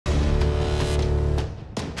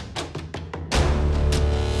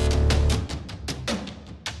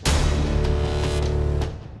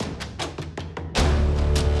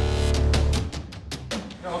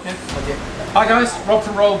Hi guys, Rob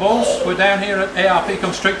from Roll Balls. We're down here at ARP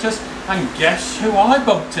Constrictors, and guess who I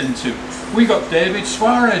bumped into? We got David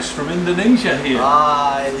Suarez from Indonesia here.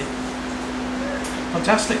 Hi.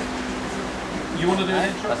 Fantastic. You want to do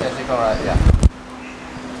an intro? Alright, yeah.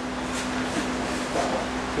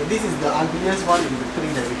 So this is the ugliest one in the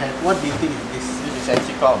three that we have. What do you think is this? This is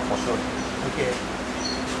anti-clown for sure. Okay.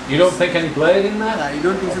 You don't think any blade in there? You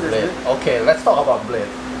don't think so? Blade. That's good? Okay, let's talk about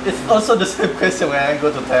blade. It's also the same question when I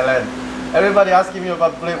go to Thailand. Everybody asking me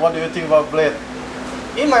about blade. What do you think about blade?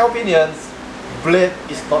 In my opinion, blade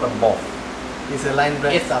is not a morph. It's a line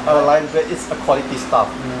blade It's stuff. a line blade. It's a quality stuff.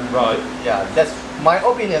 Right. Yeah, that's my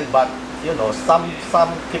opinion. But you know, some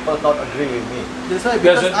people not agree with me. That's why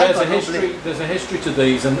There's because a history. There's a history to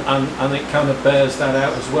these, and it kind of bears that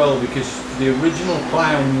out as well, because the original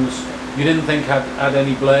clowns you didn't think had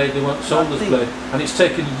any blade. They weren't sold as blade, and it's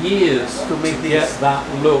taken years to make get that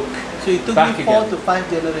look. So it took back me 4 again. to 5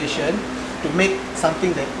 generations to make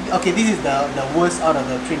something that, okay, this is the worst out of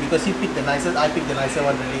the three because he picked the nicest, I picked the nicer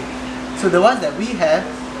one really. So the ones that we have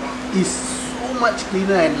is so much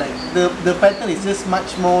cleaner, and like the pattern is just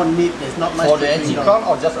much more neat. There's not much For the anti-clown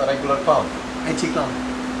or just a regular clown? Anti-clown.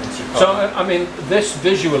 So I mean, this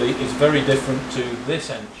visually is very different to this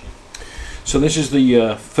enchi. So this is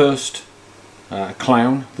the first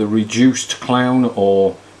clown, the reduced clown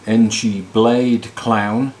or enchi blade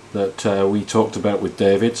clown that we talked about with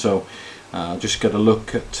David. So just get a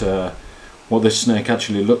look at what this snake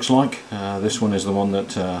actually looks like. This one is the one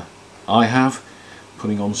that I have,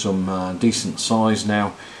 putting on some decent size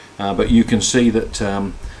now, but you can see that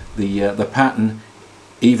the pattern,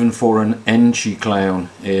 even for an enchi clown,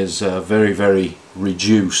 is very, very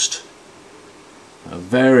reduced.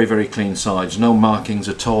 Very, very clean sides, no markings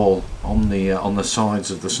at all on the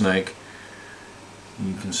sides of the snake.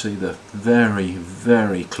 You can see the very,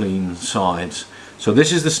 very clean sides. So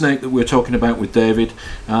this is the snake that we're talking about with David,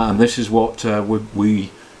 and this is what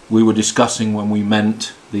we were discussing when we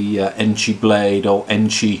meant the enchi blade or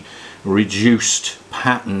enchi reduced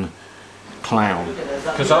pattern clown.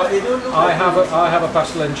 Because I have a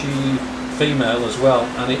pastel enchi female as well,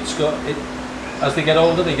 and it's got it. As they get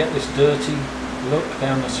older, they get this dirty look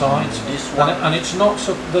down the sides, and it's not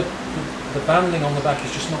so the banding on the back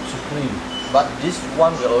is just not so clean. But this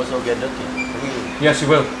one will also get dirty. Yes, it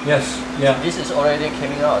will. Yes, yeah. This is already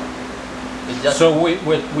coming out. It just So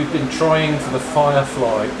we've been trying for the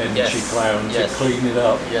Firefly enchi clown to clean it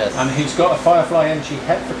up. Yes. And he's got a Firefly enchi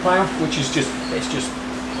Hector clown, which is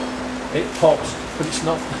it pops, but it's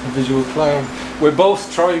not a visual clown. We're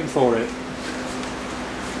both trying for it.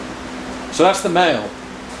 So that's the male.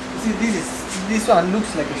 See, this one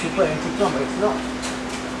looks like a super anti-clown, but it's not.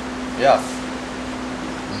 yeah.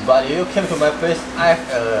 But you came to my place, I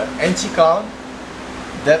have anti-clown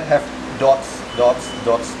that have dots. Yeah,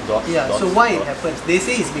 dots, so why dots. it happens? They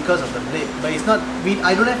say it's because of the blade, but it's not.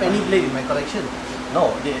 I don't have any blade in my collection.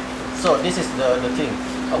 No, so this is the thing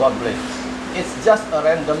about blade. It's just a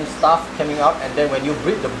random stuff coming out, and then when you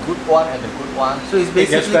breed the good one and the good one, So it's It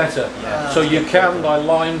basically gets better. Yeah. So you can, by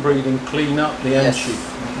line breeding, clean up the enchi.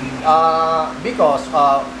 because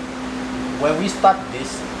when we start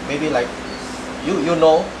this, maybe like you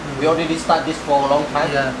know, we already start this for a long time,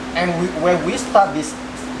 and when we start this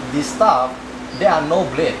stuff, there are no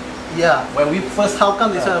blade. Yeah. When we first How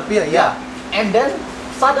come this one appear? Yeah. and then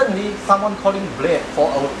suddenly someone calling blade for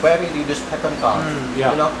a very reduced pattern clown.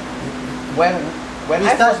 Yeah. You know, when We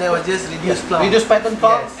I start first there was just reduced clown. reduced pattern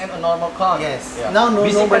clown Yes. and a normal clown. Yes. Yeah. Now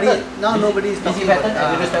Busy nobody. pattern. Now nobody is Busy talking pattern about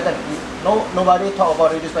and reduced pattern. Nobody talk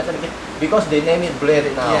about reduced pattern again because they name it blade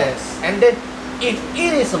now. Yes. And then if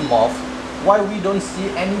it is a morph, why we don't see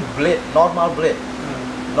any blade, normal blade?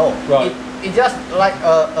 No. Right. It just like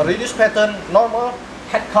a reduced pattern, normal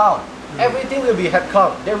head count. Everything will be head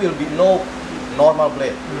count. There will be no normal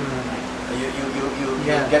blade.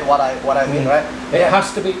 You get what I mean, right? It has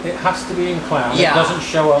to be in clown. Yeah. It doesn't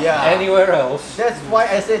show up Yeah. anywhere else. That's why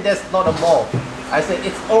I say that's not a morph. I say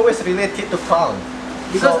it's always related to clown.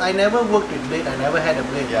 Because So- I never worked with blade, I never had a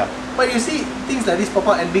blade. Yeah. But you see, things like this pop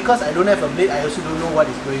out, and because I don't have a blade, I also don't know what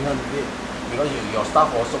is going on with it. Because your stuff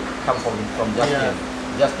also come from Justin.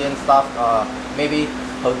 Yeah. Justin stuff, maybe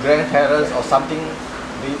her grandparents or something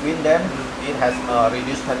between them, it has a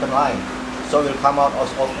reduced pattern line. So it will come out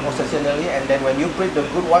occasionally, and then when you breed the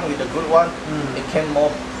good one with the good one, it can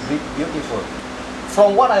more beautiful.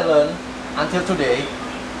 From what I learned until today,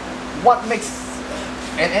 what makes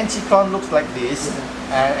an anti-clown looks like this,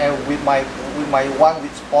 and with my one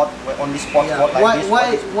with spot on this spot like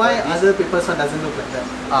this. Why other people's one doesn't look like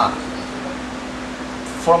that?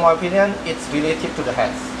 From my opinion, it's related to the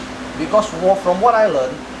heads. Because from what I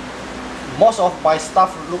learned, most of my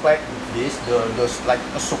stuff look like this, those like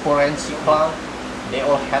a Suarez clown, they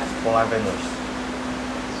all have for lavenders.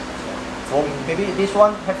 For maybe this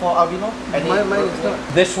one have for albino. Mine is not.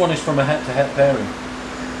 This one is from a head-to-head pairing.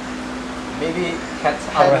 Maybe hats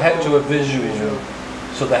Or a head to a visual.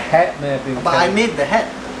 So the hat may have been. But I made the hat.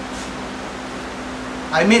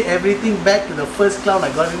 I made everything back to the first clown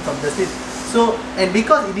I got in from the States. So, and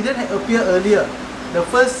because it didn't appear earlier, the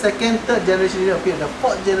first, second, third generation didn't appear, the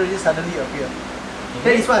fourth generation suddenly appeared.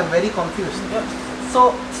 That is why I'm very confused. Yeah.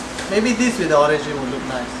 So maybe this with the orange rim would look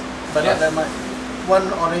nice, but not that much. One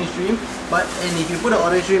orange rim, and if you put an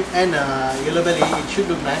orange rim and a yellow belly, it should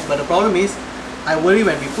look nice. But the problem is, I worry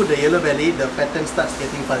when we put the yellow belly, the pattern starts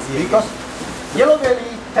getting fuzzy. Because yellow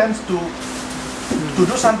belly tends to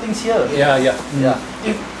do something here. Yeah.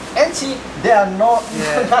 If and see, there are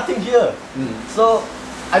nothing here. So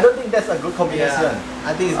I don't think that's a good combination.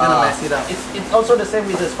 I think it's gonna mess it up. It's also the same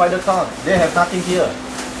with the spider clown. They have nothing here.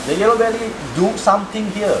 The yellow belly do something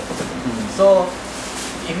here. So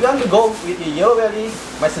if you want to go with the yellow belly,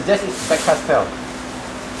 my suggestion is black pastel.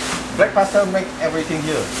 Black pastel make everything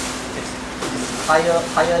here. It's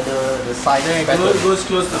higher the side. Then it goes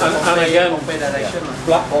close to the and again, direction.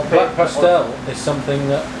 Black pastel is something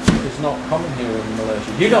that is not common here in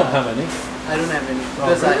Malaysia. You don't have any. I don't have any Oh,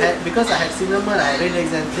 because I had cinnamon, I had red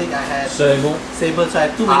exotic, I had Sable. sable, so I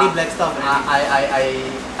had too many black stuff.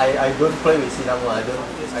 I don't play with cinnamon. I don't.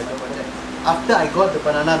 After I got the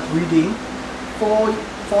banana breeding,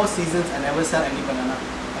 four seasons I never sell any banana.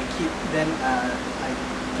 I keep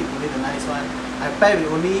only the nice one. I pair with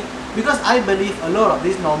only because I believe a lot of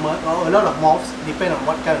these normal or a lot of moths depend on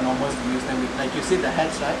what kind of normals you use them with. Like you said, the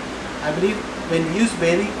hats, right? I believe when you use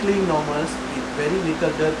very clean normals with very little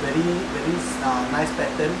dirt, very nice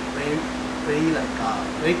pattern, very clean,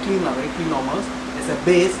 very clean normals as a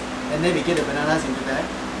base, and then we get the bananas into that.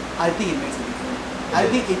 I think it makes a difference. I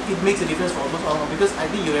think it makes a difference for almost all of them because I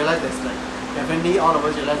think you realize there's like definitely all of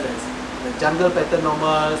us realize there's the jungle pattern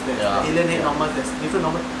normals, there's the alien head normals, there's different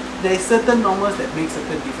normals. There is certain normals that make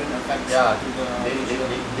certain different effects. Yeah,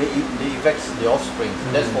 they affect the offspring.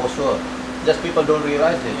 That's for sure. Just people don't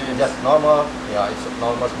realize it. Yes. Just normal. Yeah, it's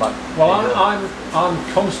normal, but Well, I'm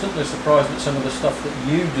constantly surprised at some of the stuff that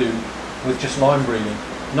you do with just line breeding.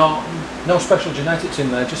 No special genetics in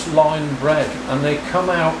there, just line bred, and they come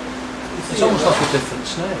out. It's almost like a different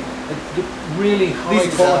snake. Really high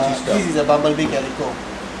quality stuff. This is a bumblebee calico.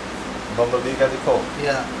 Bumblebee calico.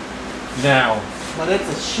 Yeah. Now, But that's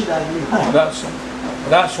a shit ugly.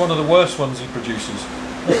 that's one of the worst ones he produces.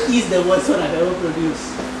 That is the worst one I've ever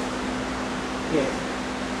produced. Okay.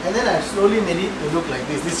 And then I've slowly made it to look like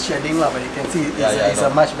this. This shedding, but you can see it's a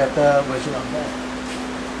much better version of that.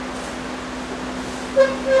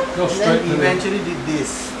 Go And straight then to eventually did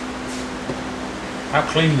this. How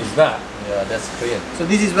clean is that? Yeah, that's clean. So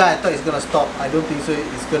this is where I thought it's gonna stop. I don't think so.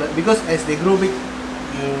 It's gonna, because as they grow big,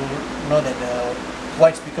 you know that the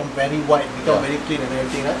whites become very white, become very clean and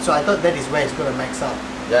everything, right? So I thought that is where it's gonna max out.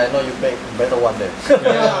 Yeah, I know you make better one there.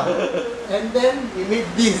 Yeah. And then we made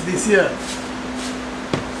this year.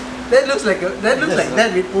 That looks like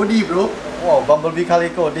that with OD, bro. Oh, bumblebee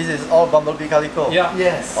calico. This is all bumblebee calico. Yeah.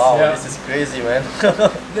 Yes. Wow, Yeah. this is crazy, man.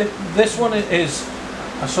 This one is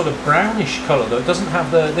a sort of brownish colour though. It doesn't have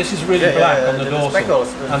the. This is really black on the dorsal,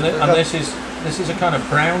 speckles. and this is a kind of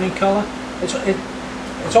browny colour.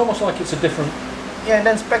 It's almost like it's a different. Yeah, and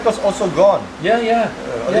then speckles also gone. Yeah.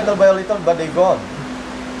 Little by little, but they gone.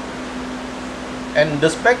 And the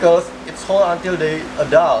speckles, it's whole until they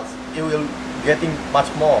adults. It will getting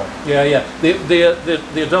much more. Yeah.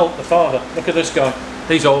 The adult, the father. Look at this guy.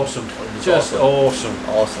 He's awesome. Just awesome.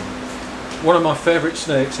 Awesome. One of my favourite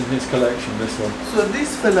snakes in his collection. This one. So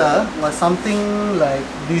this fella was something like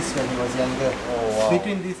this when he was younger. Oh wow.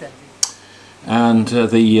 Between this and this. And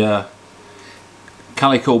the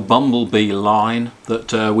Calico Bumblebee line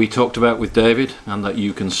that we talked about with David, and that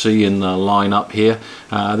you can see in the line up here.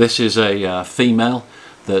 This is a female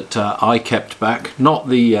that I kept back. Not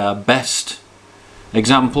the best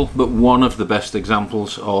example, but one of the best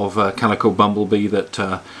examples of Calico Bumblebee that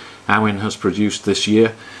Awin has produced this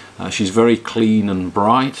year. She's very clean and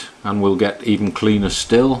bright, and will get even cleaner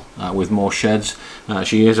still with more sheds.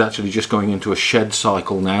 She is actually just going into a shed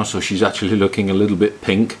cycle now, so she's actually looking a little bit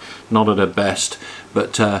pink, not at her best,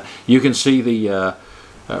 but you can see the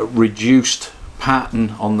reduced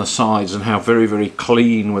pattern on the sides and how very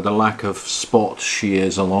clean with a lack of spots she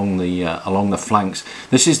is along the flanks.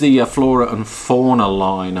 This is the Flora and Fauna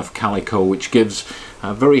line of Calico, which gives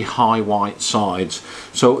very high white sides.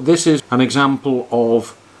 So this is an example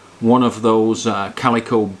of one of those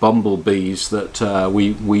Calico bumblebees that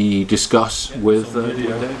we discuss with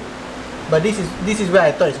David. But this is where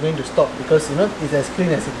I thought it's going to stop, because you know it's as clean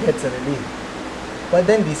as it gets already. But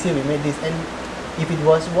then this year we made this, and if it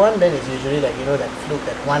was one, then it's usually like, you know, that fluke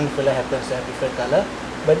that one filler happens to have different color.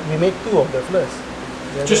 But we made two of the fillers.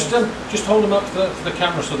 Just hold them up for the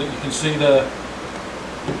camera so that you can see the.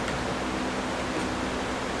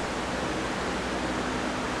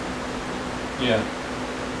 Yeah.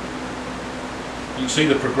 You can see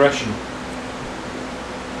the progression.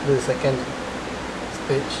 The second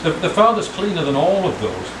stage. The father's cleaner than all of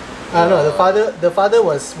those. No, the father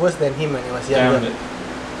was worse than him when he was younger.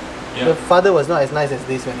 Yeah. The father was not as nice as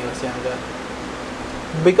this when he was younger.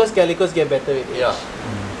 Because calicos get better with age. Yeah.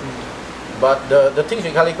 But the things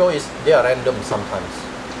with calico is they are random sometimes.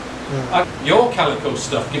 Your calico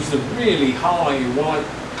stuff gives them really high, white,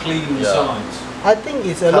 clean sides. I think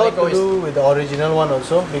it's a lot to do with the original one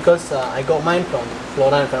also, because I got mine from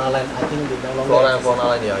Flora and Fauna line. I think they no longer Flora and Fauna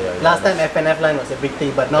line, yeah. Last time FNF line was a big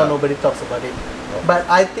thing, but now nobody talks about it. No. But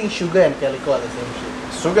I think sugar and calico are the same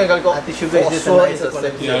shit. Sugar and calico, I think sugar is just a also nicer the same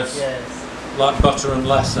quality. Yes. Yes. Like butter and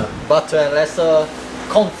lesser. Butter and lesser,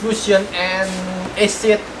 confusion and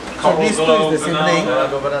acid. So these two is the sibling.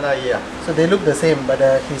 Banana, yeah. So they look the same, but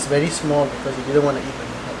he's very small because he didn't want to eat when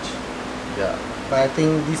he hatched. Yeah. But I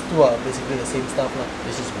think these two are basically the same stuff.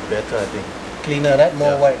 This is better, I think. Cleaner, right?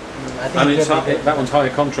 More white. I think And it's that one's higher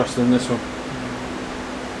contrast than this one.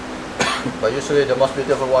 But usually the most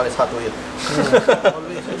beautiful one is hard to eat.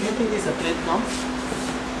 Always. So do you think this is a plate now?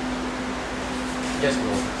 Yes,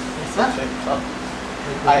 bro. Yes, sir.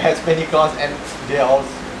 I have many claws and they are all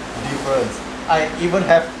different. I even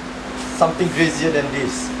have something crazier than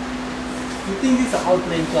this. You think these are all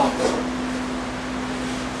plain clowns?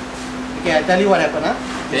 Okay, I'll tell you what happened.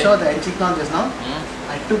 You saw the Enchi clown just now?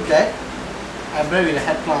 I took that, I bred with a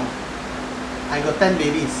head clown. I got 10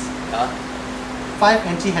 babies. 5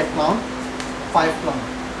 Enchi head clown, 5 clown.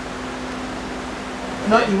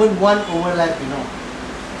 Not even one overlap, you know.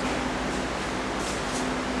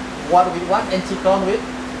 What with what? Enchi clown with?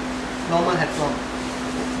 Normal head clown.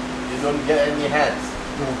 You don't get any heads.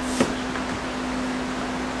 No.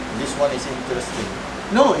 This one is interesting.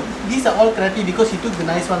 No, these are all crappy because he took the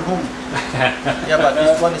nice one home. Yeah, but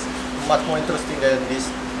this one is much more interesting than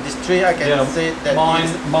this. This tree, I can say that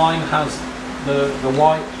mine has the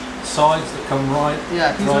white sides that come right.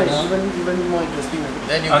 Yeah, this right one is even more interesting.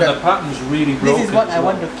 Then you and can, the pattern's really broken. This is what I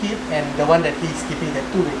want to keep, and the one that he's keeping, the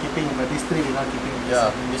 2 we're keeping, but these 3 we're not keeping. yeah,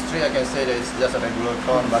 this tree I can say that it's just a regular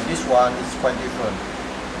clown, but this one is quite different.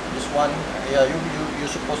 This one, yeah, you're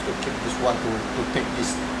supposed to keep this one to take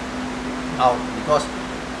this out, because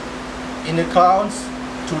in the clowns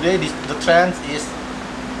today the trend is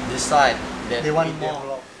this side that They want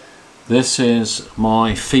more. This is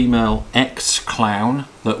my female ex-clown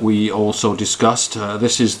that we also discussed.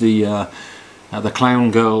 This is the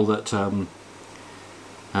clown girl that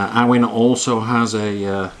Awin also has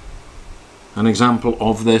an example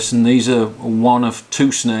of this, and these are one of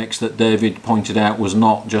 2 snakes that David pointed out was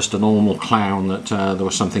not just a normal clown, that there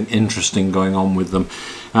was something interesting going on with them.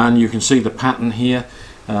 And you can see the pattern here.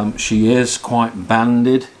 She is quite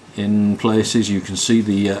banded in places. You can see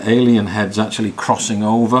the alien heads actually crossing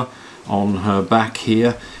over on her back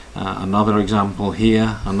here. Another example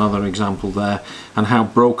here, another example there, and how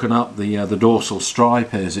broken up the dorsal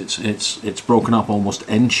stripe is. It's broken up almost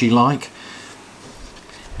Enchi-like.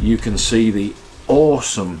 You can see the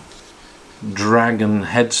awesome dragon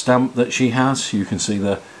head stamp that she has. You can see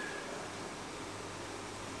the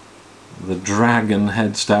dragon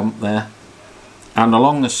head stamp there. And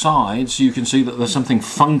along the sides you can see that there's something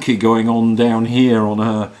funky going on down here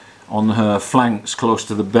on her flanks close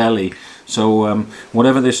to the belly. So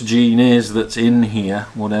whatever this gene is that's in here,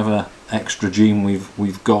 whatever extra gene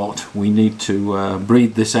we've got, we need to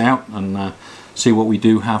breed this out and see what we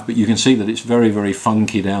do have. But you can see that it's very, very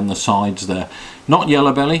funky down the sides there. Not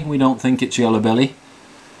yellow belly, we don't think it's yellow belly,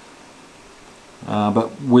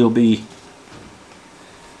 but we'll be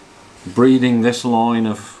breeding this line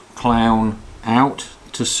of clown out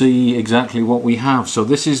to see exactly what we have. So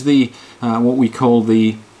this is the what we call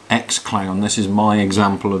the X-clown. This is my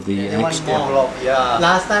example of the X-clown.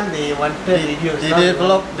 Last time they wanted they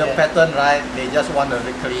develop the pattern, right? They just want a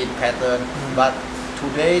clean pattern, but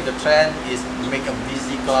today the trend is make a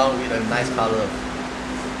busy clown with a nice color.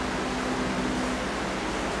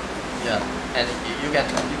 Yeah, and you can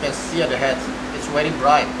see the head. It's very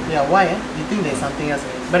bright. Yeah, why? You think there's something else?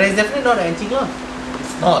 But it's definitely not an Enchi clown.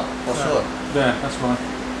 It's not, for sure. Yeah, that's right.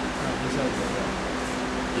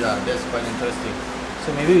 Yeah, that's quite interesting.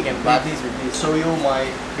 So maybe we can breed this with this. Show you my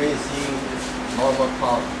crazy normal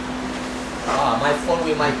clown. My phone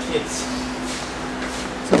with my kids.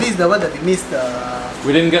 So So this is the one that we missed.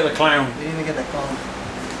 We didn't get the clown. We didn't get the clown.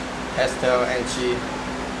 Pastel, Enchi,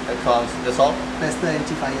 and clowns. That's all. Pastel and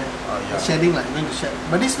fire. Oh, yeah. The shading like going to shed.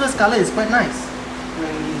 But this first color is quite nice.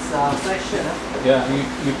 When it's fresh shade. Yeah,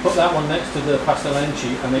 you put that one next to the pastel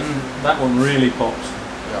enchi, and that one really pops.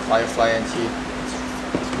 Yeah, Firefly Enchi.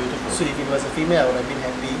 It's beautiful. So if it was a female, I would have been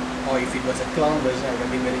happy. Or if it was a clown version, I would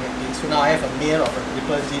have been very happy. So now I have a male of a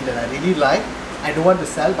triple G that I really like. I don't want to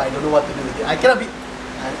sell, but I don't know what to do with it. I cannot be.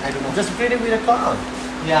 I don't know. Just breed it with a clown.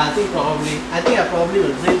 Yeah, I think I probably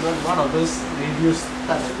will breed one of those reduced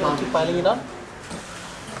type of clown. Keep piling it up.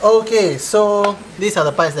 Okay, so these are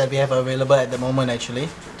the pipes that we have available at the moment actually.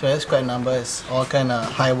 So there's quite a number. It's all kind of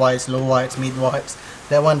high whites, low whites, mid whites.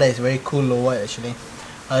 That one there is very cool low white actually.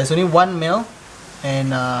 There's only one male,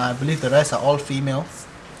 and I believe the rest are all females.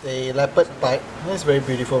 The leopard pipe. That's a very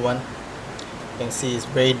beautiful one. You can see it's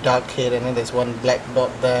very dark head, and then there's one black dot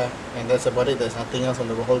there, and that's about it. There's nothing else on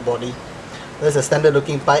the whole body. There's a standard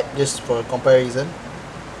looking pipe just for comparison.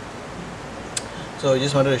 So I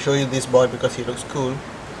just wanted to show you this boy because he looks cool.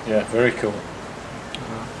 Yeah, very cool.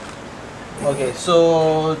 Okay,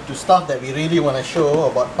 so to stuff that we really want to show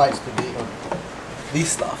about pipes today,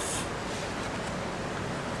 this stuff.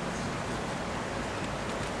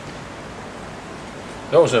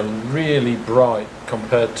 Those are really bright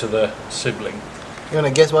compared to the sibling. You want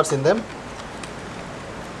to guess what's in them?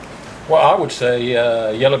 Well, I would say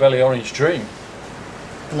Yellow Belly Orange Dream.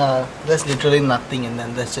 No, there's literally nothing in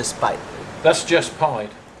them. That's just pipe. That's just pied.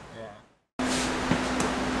 Yeah.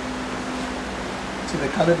 So the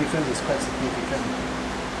color difference is quite significant.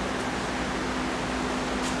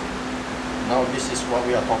 Now this is what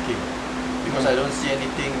we are talking. Because I don't see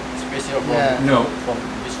anything special from, No. from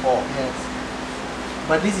this four. Yes.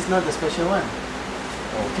 But this is not the special one.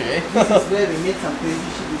 Okay. This is where we made some crazy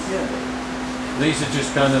shit this year. These are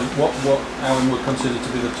just kind of what Alan would consider to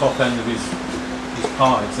be the top end of his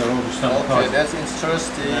pies. They're all just standard Okay, pies. that's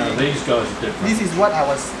interesting. Now, these guys are different. This is what I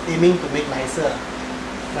was aiming to make nicer.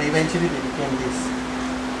 But eventually they became this.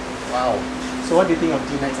 Wow. So what do you think of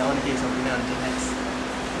G-Nex? I want to hear something on G-Nex.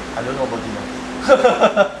 I don't know about Gino.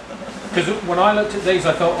 Because when I looked at these,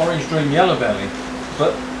 I thought Orange Dream Yellow Belly,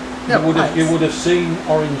 but you would have seen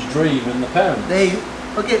Orange Dream in the parent.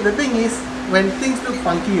 Okay, the thing is, when things look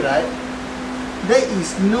funky, right? There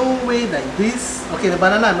is no way like this. Okay, the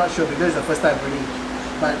banana I'm not sure because it's the first time breeding.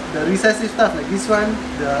 But the recessive stuff like this one,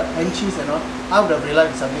 the enchis and all, I would have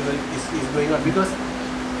realized something is going on because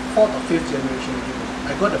 4th or 5th generation.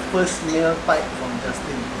 I got the first male pipe from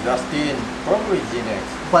Justin, probably G-Nex.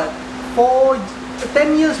 But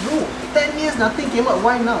 10 years bro, 10 years nothing came up,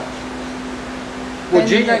 why now? Well,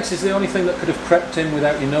 G-Nex is the only thing that could have crept in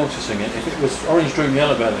without you noticing it. If it was Orange Dream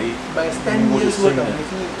Yellow Belly, but it's 10 years worth of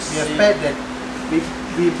making. We have paired that.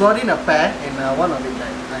 We brought in a pair and one of it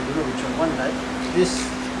died. I don't know which one died.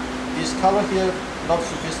 This color here not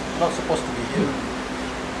supposed to be here.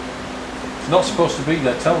 it's not supposed to be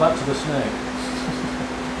there. Tell that to the snake.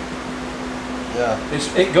 Yeah.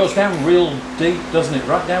 It goes down real deep, doesn't it?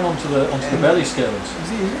 Right down onto the belly scales. You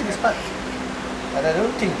see this part? And I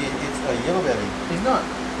don't think it's a yellow belly. It's not.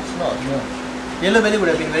 It's not. No. Yellow belly would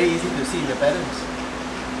have been very easy to see in the parents.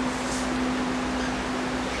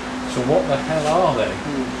 So what the hell are they?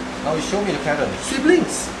 Now you show me the parents.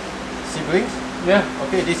 Siblings. Siblings? Yeah.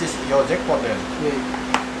 Okay, this is your jackpot then. Wait.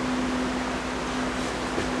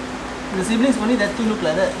 The siblings only that two look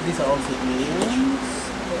like that. These are all siblings.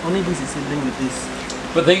 Only this is sibling with this.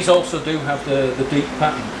 But these also do have the deep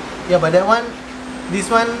pattern. Yeah, but that one, this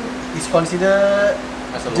one is considered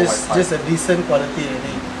As a just a decent quality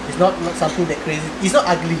already. It's not something that crazy. It's not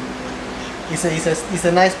ugly. It's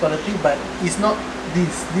a nice quality, but it's not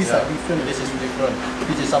this. These are different. This is different.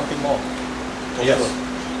 This is something more. Yes. Sure.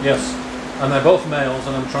 Yes. And they're both males,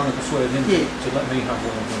 and I'm trying to persuade him to let me have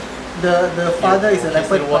one of them. The father is a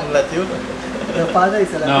leopard. Won't let you. The father is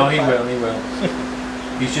a leopard. No, he will. He will.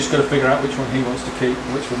 He's just got to figure out which one he wants to keep,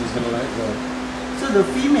 which one he's going to let go. So the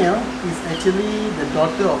female is actually the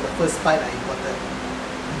daughter of the first pipe I imported,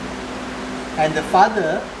 and the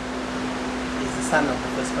father is the son of the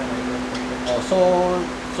first pipe I imported. Oh,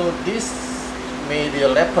 so this may be a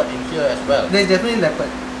leopard in here as well. There's definitely leopard.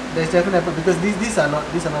 There's definitely leopard because these are not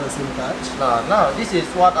the same touch. No, this is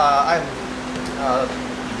what I'm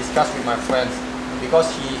discussed with my friends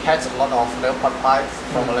because he has a lot of leopard pipes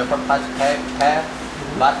from a leopard pipe pair,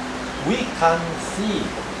 but we can't see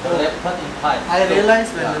the leopard in pipe. I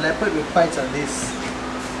realized when the leopard with pipes are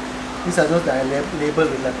these are those that I label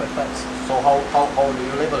with leopard pipes. So how do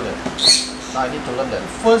you label them? Now I need to learn them.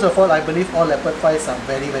 First of all, I believe all leopard pipes are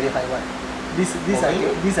very high white. This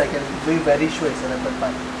I can be very sure it's a leopard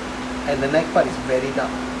pipe. and the neck part is very dark.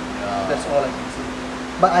 That's all I can see.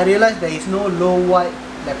 But I realized there is no low white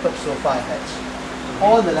leopard so far I hatched.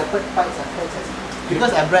 All the leopard pies I hatched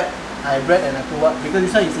because I bred and I put up, because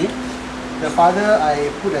this one you see, the father I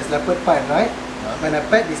put as leopard pied, right? When I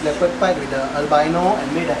paired this leopard pied with the albino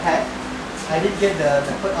and made a hat, I didn't get the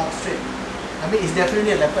leopard out straight. I mean, it's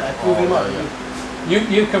definitely a leopard. I proved him out.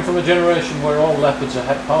 You come from a generation where all leopards are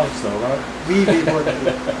het pies, though, right? We both do.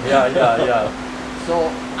 Yeah.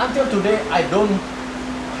 So until today, I don't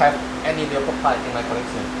have any leopard pie in my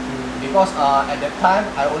collection because at that time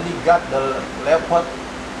I only got the leopard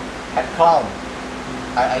head clown.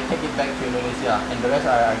 I take it back to Indonesia, and the rest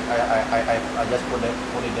I just put it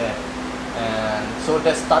there, and so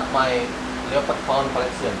that start my leopard clown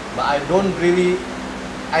collection. But I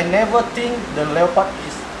never think the leopard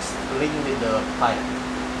is linked with the pie.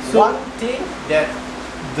 So one thing that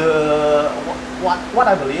what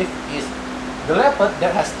I believe is the leopard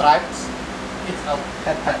that has stripes, it's a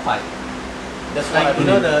het pie. That's what I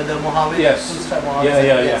believe. The Mojave. Yes.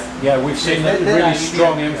 Yeah. We've seen a really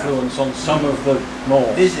strong influence on some of the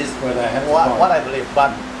malls. This is where they have what I believe,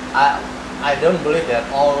 but I don't believe that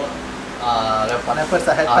all leopards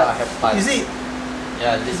are het pie. You see.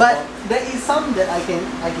 Yeah, but there is some that I can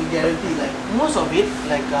guarantee, like most of it,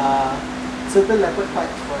 like certain leopard pies,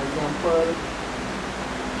 for example.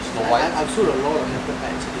 I've sold a lot of leopard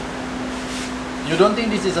pies actually. You don't think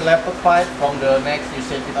this is a leopard pie from the next you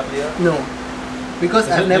said it up there? No, because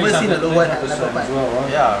I've never seen a low white leopard pie. Well, right?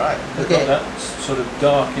 Yeah, right. Okay. Got that sort of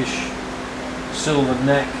darkish silver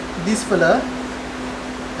neck. This fella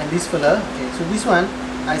and this fella. Okay, so this one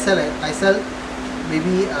I sell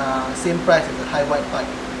maybe same price as the high white pie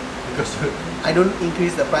because I don't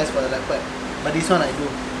increase the price for the leopard, but this one I do,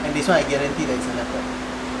 and this one I guarantee that it's a leopard.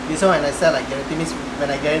 This one when I sell, I guarantee, means when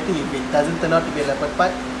I guarantee if it doesn't turn out to be a leopard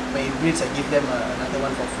pie, when it breeds I give them another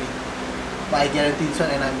one for free. But I guarantee this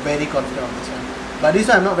one, and I'm very confident on this one. But this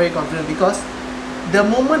one I'm not very confident because the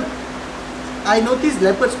moment I notice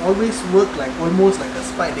leopards always work like almost like a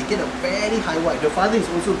spike. They get a very high white. The father is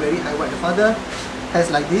also very high white. The father has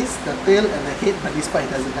like this, the tail and the head, but this part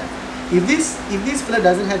doesn't have. If this fella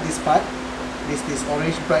doesn't have this part, this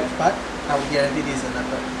orange bright part, I would guarantee this is a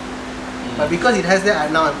leopard. But because it has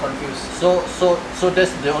that, now I'm confused. So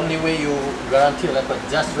that's the only way you guarantee a leopard,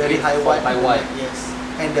 just very high white. Yes.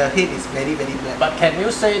 And the head is very black. But can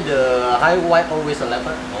you say the high white always a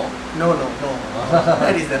leopard? No.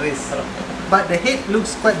 That is the risk. But the head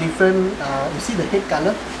looks quite different. You see the head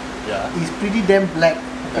color? Yeah. It's pretty damn black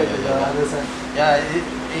compared to the other side. Yeah,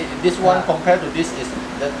 this one compared to this is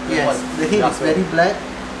that. Yes, the head is very black.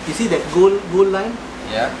 You see that gold line?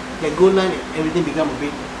 Yeah. That gold line, everything become a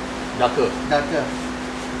bit darker.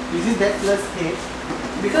 You see that plus head.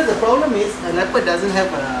 Because the problem is a leopard doesn't have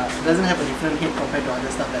a different head compared to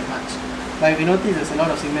other stuff that much. But if you notice, there's a lot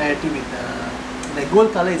of similarity with the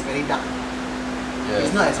gold color is very dark. Yes.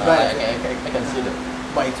 It's not as bright. I can see that.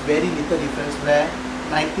 But it's very little difference where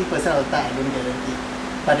 90% of the time I don't guarantee.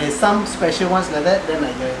 But there's some special ones like that, then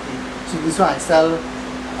I guarantee. So this one I sell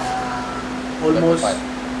almost 30%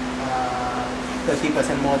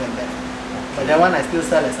 more than that. But that one I still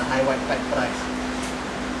sell as a high white type price.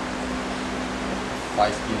 5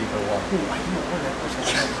 kg per one. Oh, I know all that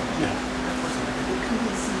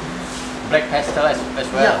Black pastel as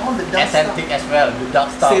well. Yeah, all the dark Authentic as well, the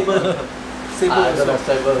dark stuff. Sable also.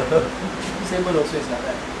 Sable. Sable also is like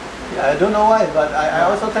that. Yeah, I don't know why, but I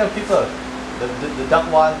also tell people the dark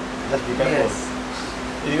one, just be careful. Yes.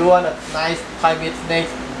 If you want a nice high-mid snake,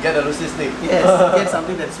 get a Lucy snake. Yes, get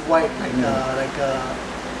something that's white, like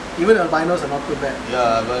even albinos are not too bad.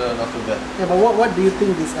 Yeah, but not too bad. Yeah, but what do you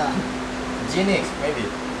think these are? Genix, maybe.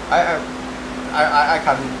 I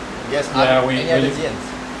can't guess any other genes.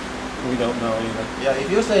 We don't know either. Yeah,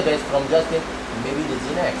 if you say that's from Justin, maybe the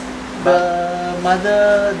Genix. The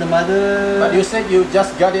mother. But you said you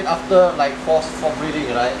just got it after like four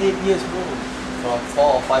breeding, right? 8 years old. From 4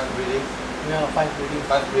 or 5 breeding. Yeah, 5 breeding.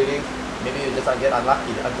 5 breeding. Maybe you just get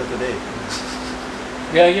unlucky until today.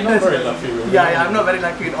 Yeah, you're not very lucky, really. Yeah, I'm not very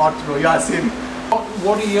lucky in art, bro. Yeah, same.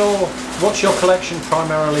 What's your collection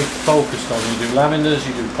primarily focused on? You do lavenders,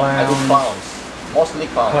 you do clowns? I do clowns. Mostly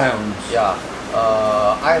clowns. Clowns. Yeah.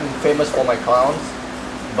 I'm famous for my clowns,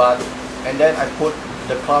 and then I put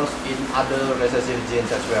the clowns in other recessive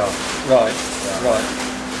genes as well. Right, right.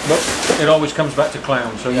 But it always comes back to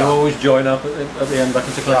clowns, so you always join up at the end back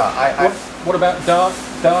into clowns. Yeah, what about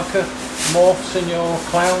darker morphs in your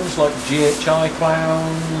clowns, like GHI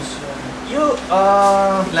clowns? He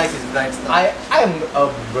likes his bright stuff. I'm a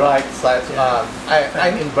bright side.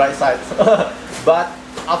 I'm in bright side. But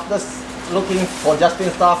after looking for Justin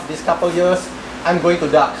stuff this couple years, I'm going to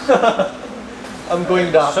dark. I'm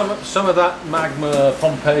going dark. Some of that Magma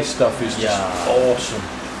Pompeii stuff is just awesome.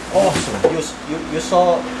 Awesome. You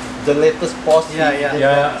saw the latest post? Yeah.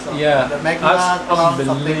 The magma cloud, something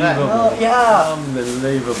like that. Oh, yeah.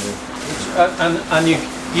 Unbelievable. And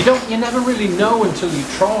you never really know until you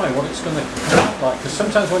try what it's going to come out like. Because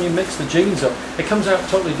sometimes when you mix the genes up, it comes out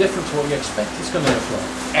totally different to what you expect it's going to look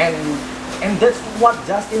like. And that's what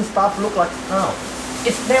Justin stuff look like now.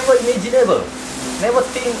 It's never imaginable. Never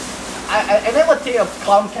think. I never think a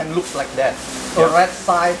clown can look like that. The red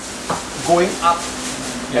side going up.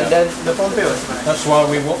 Yeah. And then The Pompeo is nice. That's why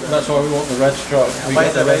we want the red stripe. We But got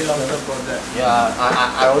it's the a red very long stripe. term project. yeah,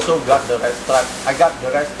 I also got the red stripe. I got the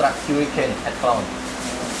red stripe hurricane at clown.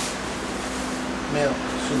 Male.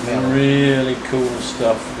 Some really cool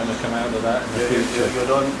stuff going to come out of that in the future.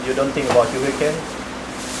 You don't think about hurricane?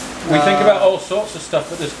 We think about all sorts of stuff,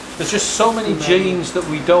 but there's just so many genes that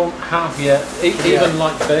we don't have yet, even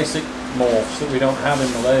like basic morphs that we don't have in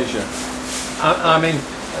Malaysia. I mean,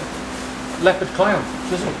 leopard clown.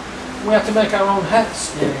 We have to make our own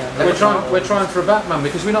hats. We're trying for a Batman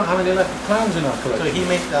because we don't have any leopard clowns in our So collection. he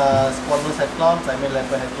made spawnless head clowns, I made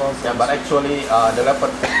leopard head clowns. Yeah, but actually the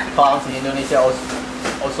leopard clowns in Indonesia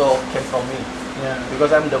also came from me. Yeah.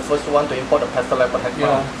 Because I'm the first one to import a pastel leopard head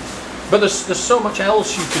clown. But there's so much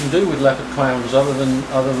else you can do with leopard clowns other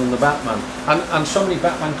than the Batman, and so many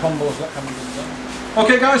Batman combos that haven't been done.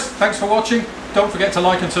 Okay, guys, thanks for watching. Don't forget to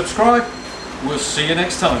like and subscribe. We'll see you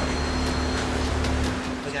next time.